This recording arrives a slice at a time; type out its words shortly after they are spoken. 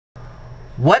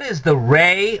What is the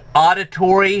Ray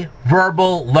Auditory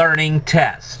Verbal Learning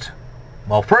Test?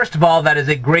 Well, first of all, that is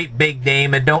a great big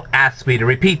name, and don't ask me to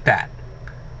repeat that.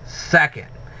 Second,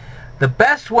 the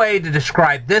best way to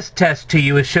describe this test to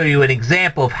you is show you an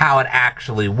example of how it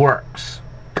actually works.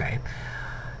 Okay.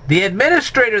 The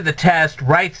administrator of the test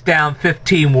writes down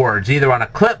 15 words, either on a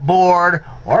clipboard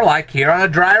or like here on a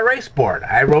dry erase board.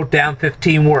 I wrote down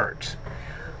 15 words.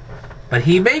 But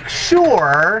he makes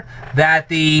sure that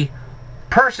the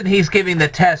person he's giving the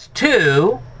test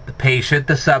to, the patient,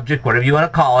 the subject, whatever you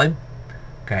want to call him,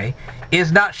 okay,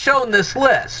 is not shown this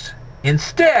list.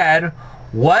 Instead,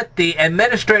 what the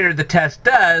administrator of the test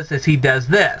does is he does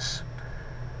this: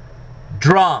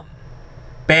 drum,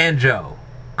 banjo,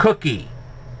 cookie,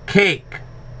 cake,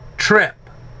 trip,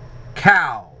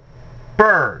 cow,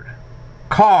 bird,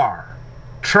 car,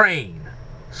 train,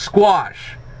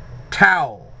 squash,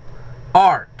 towel,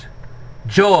 art,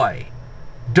 joy,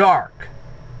 dark,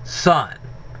 sun.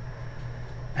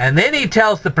 And then he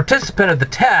tells the participant of the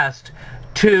test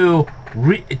to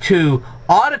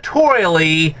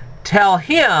auditorially tell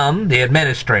him, the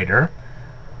administrator,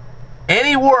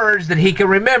 any words that he can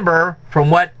remember from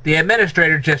what the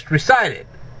administrator just recited.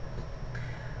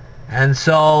 And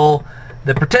so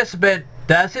the participant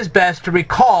does his best to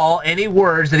recall any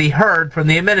words that he heard from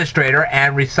the administrator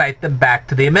and recite them back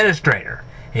to the administrator.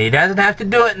 And he doesn't have to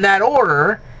do it in that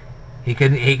order. He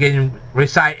can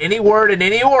recite any word in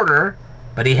any order,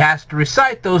 but he has to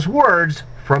recite those words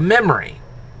from memory.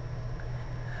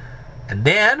 And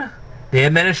then the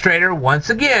administrator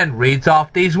once again reads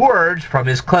off these words from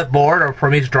his clipboard or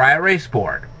from his dry erase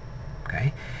board.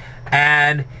 Okay?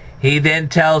 And he then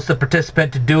tells the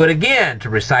participant to do it again, to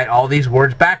recite all these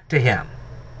words back to him.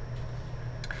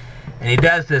 And he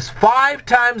does this 5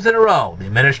 times in a row. The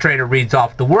administrator reads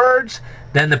off the words,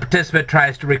 then the participant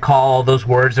tries to recall all those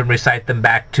words and recite them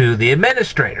back to the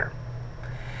administrator.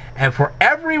 And for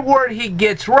every word he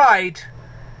gets right,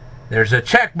 there's a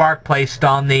check mark placed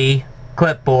on the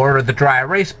clipboard or the dry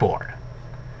erase board.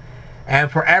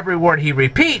 And for every word he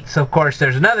repeats, of course,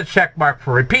 there's another check mark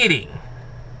for repeating.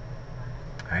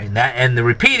 Right, and the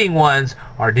repeating ones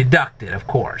are deducted, of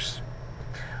course.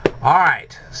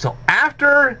 Alright, so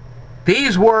after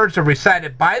these words are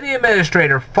recited by the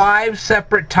administrator 5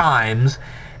 separate times,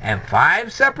 and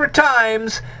 5 separate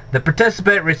times the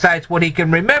participant recites what he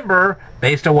can remember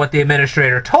based on what the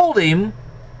administrator told him,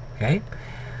 okay,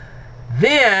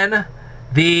 then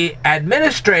the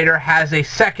administrator has a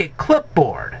second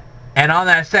clipboard, and on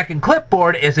that second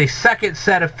clipboard is a second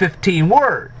set of 15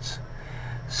 words.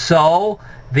 So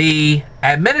the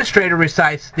administrator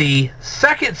recites the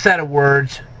second set of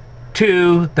words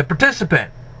to the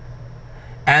participant,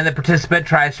 and the participant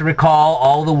tries to recall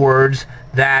all the words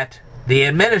that the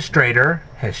administrator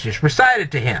has just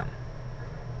recited to him.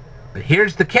 But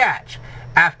here's the catch.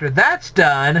 After that's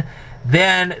done,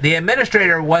 then the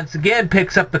administrator once again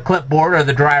picks up the clipboard or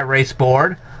the dry erase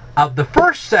board of the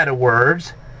first set of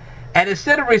words, and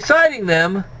instead of reciting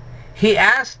them, he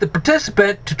asks the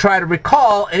participant to try to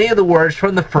recall any of the words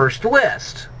from the first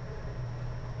list.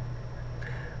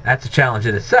 That's a challenge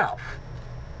in itself.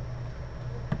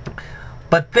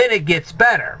 But then it gets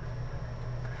better.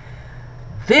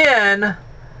 Then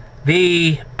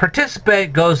the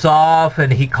participant goes off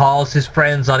and he calls his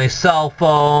friends on his cell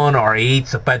phone, or he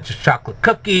eats a bunch of chocolate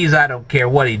cookies. I don't care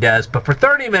what he does. But for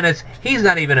 30 minutes, he's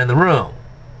not even in the room.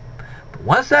 But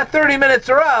once that 30 minutes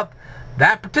are up,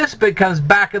 that participant comes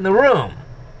back in the room.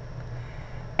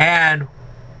 And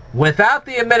without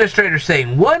the administrator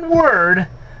saying one word,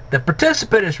 the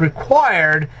participant is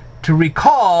required to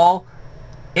recall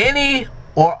any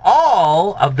or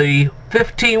all of the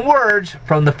 15 words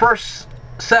from the first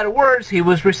set of words he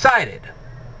was recited.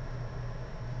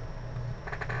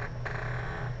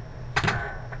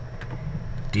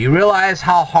 Do you realize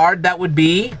how hard that would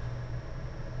be?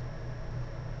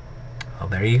 Well,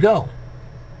 there you go.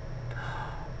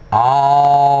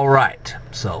 All right,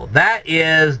 so that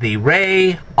is the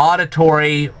Ray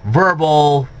Auditory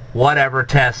Verbal Whatever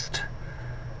Test.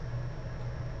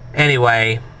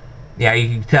 Anyway, yeah,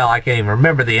 you can tell I can't even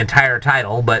remember the entire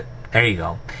title, but there you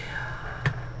go.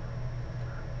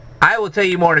 I will tell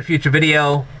you more in a future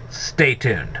video. Stay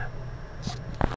tuned.